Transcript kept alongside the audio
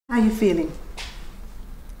How are you feeling?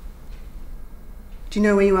 Do you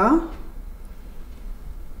know where you are?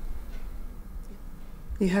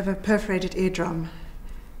 You have a perforated eardrum,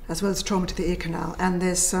 as well as trauma to the ear canal, and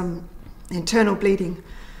there's some internal bleeding,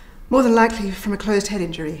 more than likely from a closed head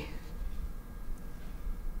injury.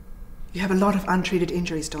 You have a lot of untreated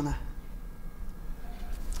injuries, Donna.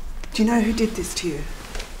 Do you know who did this to you?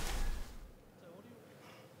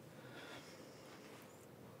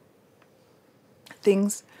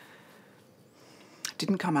 Things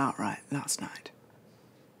didn't come out right last night.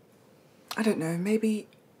 I don't know, maybe...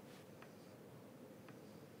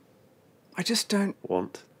 I just don't...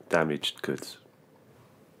 Want damaged goods?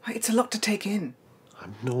 It's a lot to take in.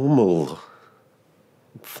 I'm normal.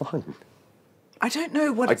 I'm fine. I don't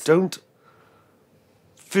know what I don't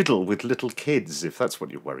fiddle with little kids, if that's what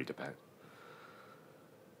you're worried about.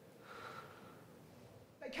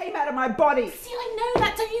 They came out of my body. See, I know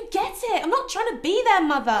that. Don't you get it? I'm not trying to be their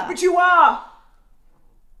mother. But you are!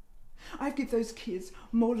 I give those kids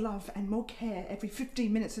more love and more care every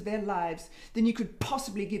 15 minutes of their lives than you could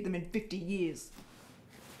possibly give them in 50 years.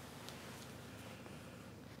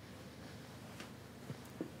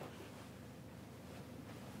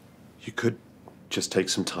 You could just take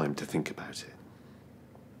some time to think about it.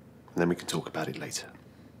 And then we can talk about it later.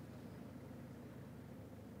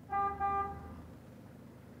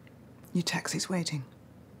 Your taxi's waiting.